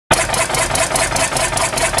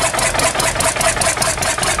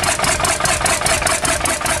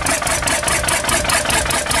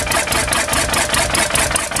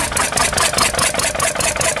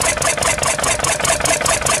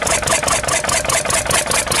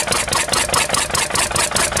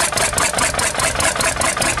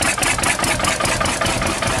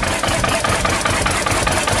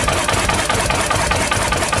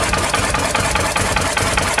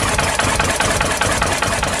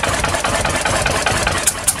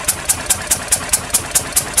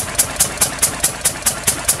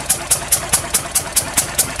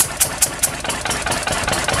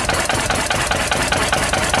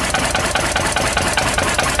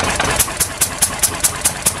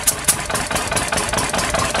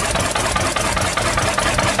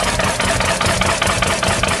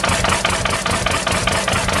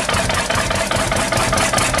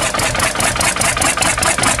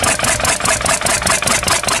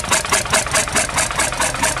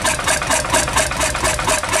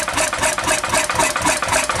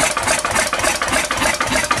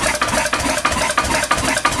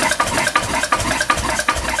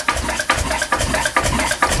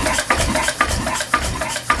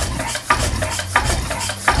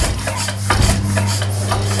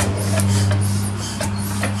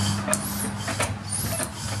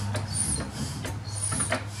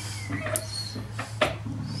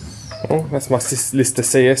my Lister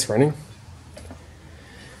CS running.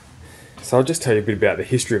 So I'll just tell you a bit about the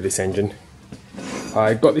history of this engine.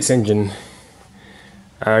 I got this engine,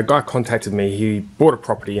 a guy contacted me, he bought a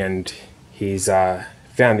property and he's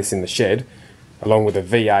found this in the shed along with a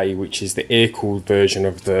VA, which is the air-cooled version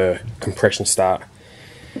of the compression start,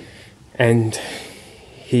 and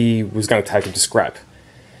he was going to take him to scrap,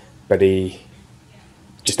 but he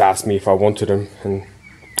just asked me if I wanted him, and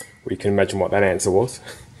well, you can imagine what that answer was.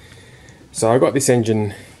 So I got this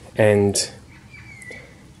engine and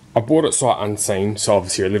I bought it sight unseen, so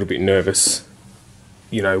obviously you're a little bit nervous,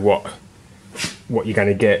 you know what you're going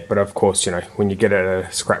to get, but of course, you know, when you get it at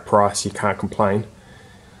a scrap price, you can't complain.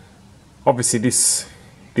 Obviously this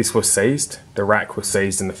was seized, the rack was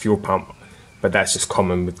seized and the fuel pump, but that's just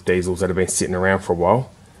common with diesels that have been sitting around for a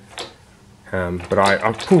while. But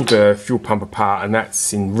I pulled the fuel pump apart and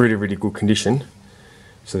that's in really good condition,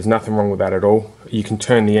 so there's nothing wrong with that at all. You can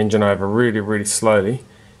turn the engine over really slowly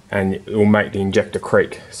and it will make the injector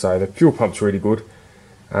creak, so the fuel pump's really good.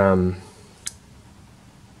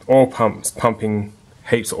 Oil pumps pumping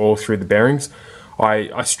heaps of oil through the bearings.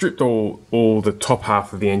 I stripped all the top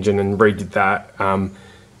half of the engine and redid that,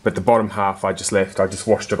 but the bottom half I just left. I just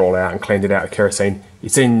washed it all out and cleaned it out with kerosene.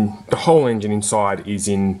 It's in, the whole engine inside is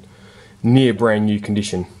in near brand new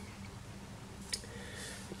condition.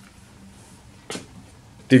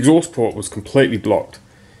 The exhaust port was completely blocked.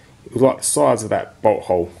 It was like the size of that bolt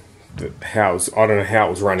hole. I don't know how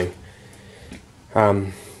it was running.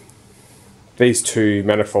 These two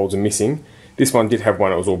manifolds are missing. This one did have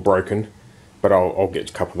one that was all broken, but I'll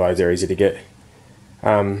get a couple of those, they're easy to get.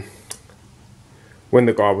 When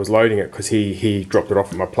the guy was loading it, because he dropped it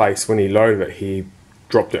off at my place, when he loaded it, he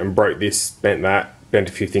dropped it and broke this, bent that, bent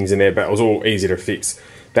a few things in there, but it was all easy to fix.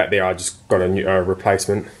 That there, I just got a new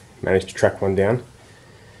replacement, managed to track one down.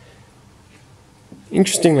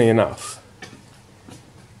 Interestingly enough,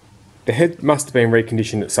 the head must have been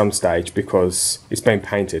reconditioned at some stage because it's been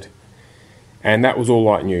painted, and that was all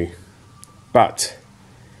like new. But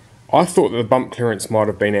I thought that the bump clearance might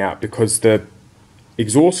have been out because the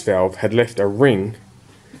exhaust valve had left a ring,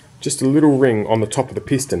 just a little ring on the top of the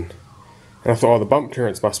piston, and I thought, oh, the bump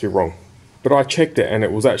clearance must be wrong. But I checked it and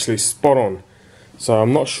it was actually spot on, so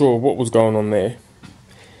I'm not sure what was going on there.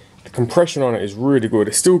 The compression on it is really good.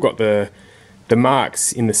 It's still got the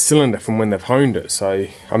marks in the cylinder from when they've honed it, so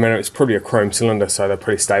I mean it's probably a chrome cylinder, so they'll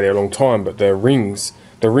probably stay there a long time, but the rings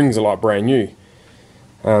are like brand new.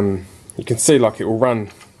 You can see like it will run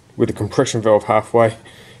with the compression valve halfway.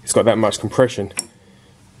 It's got that much compression.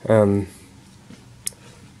 But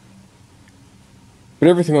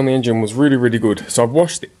everything on the engine was really good. So I've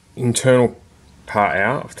washed the internal part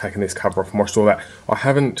out. I've taken this cover off and washed all that. I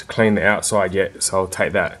haven't cleaned the outside yet, so I'll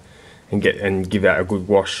take that and give that a good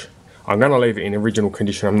wash. I'm going to leave it in original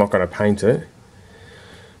condition. I'm not going to paint it.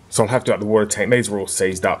 So I'll have to up the water tank. These were all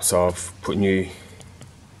seized up, so I've put new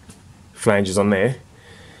flanges on there.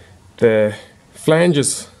 The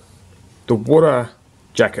flanges, the water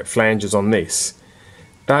jacket flanges on this,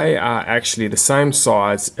 they are actually the same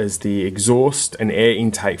size as the exhaust and air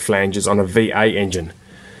intake flanges on a VA engine,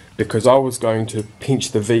 because I was going to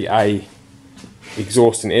pinch the VA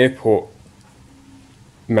exhaust and air port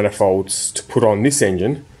manifolds to put on this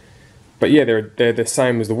engine, but yeah, they're the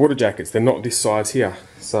same as the water jackets. They're not this size here,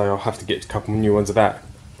 so I'll have to get a couple new ones of that.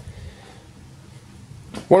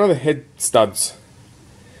 One of the head studs,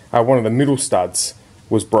 one of the middle studs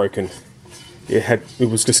was broken. It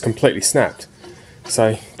was just completely snapped.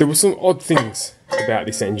 So there were some odd things about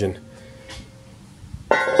this engine.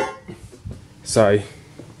 So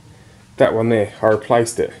that one there, I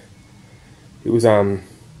replaced it. It was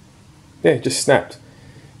yeah, just snapped.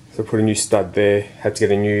 So I put a new stud there, had to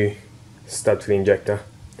get a new stud for the injector.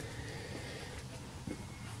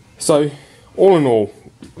 So all in all,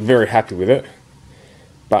 very happy with it,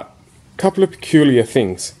 but a couple of peculiar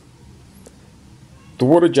things. The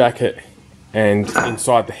water jacket and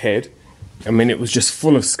inside the head, I mean, it was just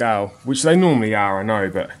full of scale, which they normally are, I know,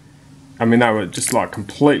 but I mean, they were just like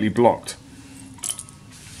completely blocked.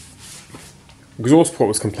 Exhaust port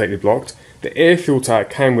was completely blocked. The air filter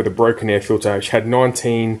came with a broken air filter, which had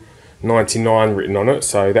 1999 written on it,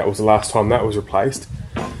 so that was the last time that was replaced.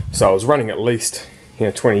 So I was running at least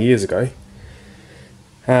 20 years ago.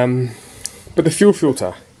 But the fuel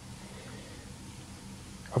filter,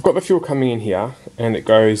 I've got the fuel coming in here, and it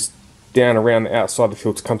goes down around the outside the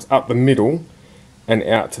filter, comes up the middle and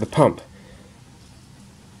out to the pump.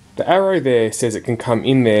 The arrow there says it can come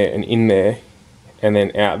in there and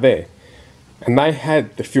then out there, and they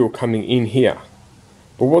had the fuel coming in here.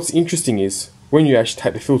 But what's interesting is when you actually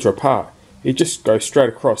take the filter apart, it just goes straight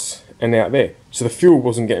across and out there. So the fuel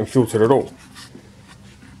wasn't getting filtered at all.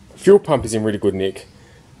 Fuel pump is in really good nick,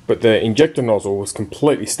 but the injector nozzle was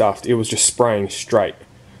completely stuffed. It was just spraying straight.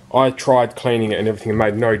 I tried cleaning it and everything and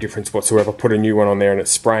made no difference whatsoever. Put a new one on there and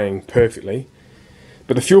it's spraying perfectly.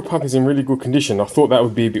 But the fuel pump is in really good condition. I thought that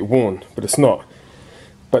would be a bit worn, but it's not.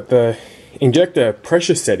 But the injector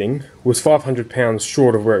pressure setting was 500 pounds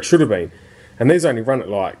short of where it should have been. And these only run at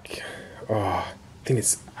like, I think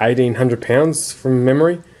it's 1800 pounds from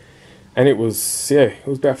memory. And it was, yeah, it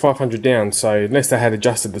was about 500 down. So unless they had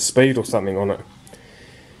adjusted the speed or something on it.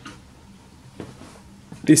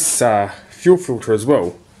 This fuel filter as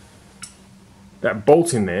well, that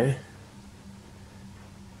bolt in there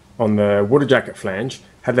on the water jacket flange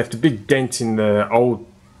had left a big dent in the old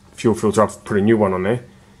fuel filter. I've put a new one on there.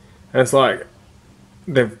 And it's like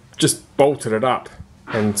they've just bolted it up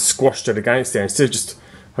and squashed it against there. Instead of just,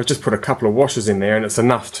 I've just put a couple of washers in there and it's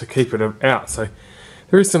enough to keep it out. So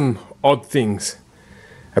there is some odd things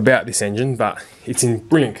about this engine, but it's in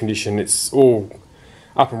brilliant condition. It's all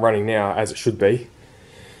up and running now as it should be.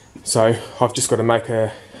 So I've just got to make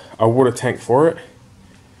a water tank for it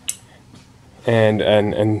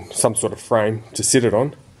and some sort of frame to sit it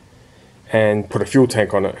on and put a fuel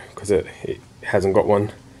tank on it because it hasn't got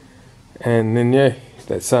one. And then yeah,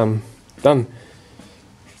 that's done.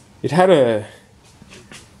 It had a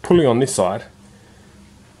pulley on this side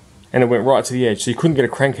and it went right to the edge, so you couldn't get a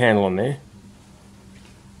crank handle on there.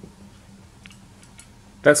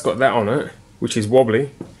 That's got that on it, which is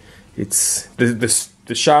wobbly. It's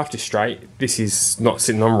the shaft is straight. This is not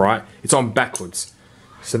sitting on right. It's on backwards,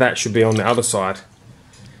 so that should be on the other side.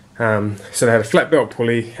 So they had a flat belt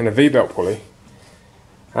pulley and a V-belt pulley.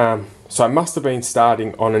 So it must have been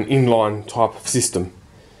starting on an inline type of system.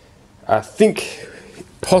 I think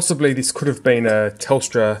possibly this could have been a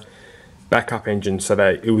Telstra backup engine, so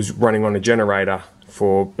that it was running on a generator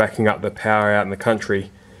for backing up the power out in the country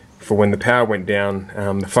for when the power went down.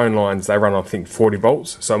 The phone lines, they run on I think 40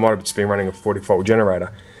 volts, so it might have just been running a 40 volt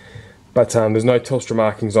generator. But there's no Telstra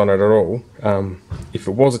markings on it at all. If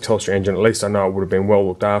it was a Telstra engine, at least I know it would have been well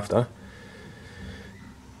looked after.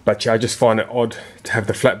 But yeah, I just find it odd to have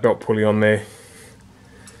the flat belt pulley on there.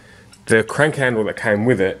 The crank handle that came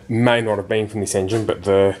with it may not have been from this engine, but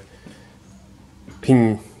the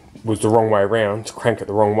pin was the wrong way around, to crank it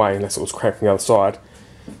the wrong way unless it was cranked from the other side.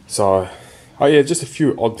 So, oh yeah, just a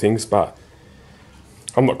few odd things, but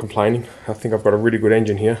I'm not complaining. I think I've got a really good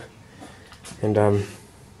engine here. And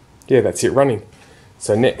yeah, that's it running.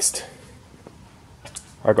 So next,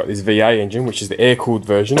 I got this VA engine, which is the air-cooled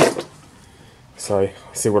version. So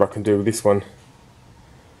I'll see what I can do with this one.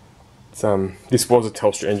 It's, this was a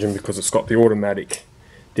Telstra engine because it's got the automatic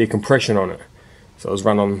decompression on it. So it was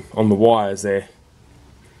run on the wires there.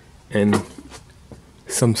 And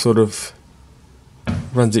some sort of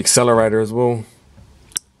runs the accelerator as well,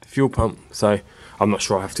 the fuel pump. So I'm not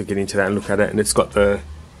sure, I have to get into that and look at it. And it's got the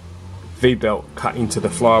V-belt cut into the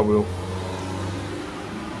flywheel.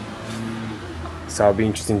 So it'll be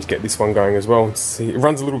interesting to get this one going as well. See, it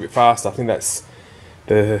runs a little bit faster. I think that's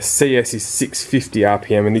the CS is 650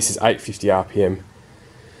 RPM and this is 850 RPM.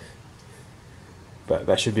 But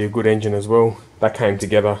that should be a good engine as well. That came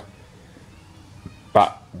together,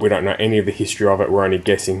 but we don't know any of the history of it. We're only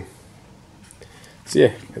guessing. So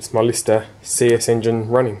yeah, it's my Lister CS engine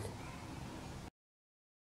running.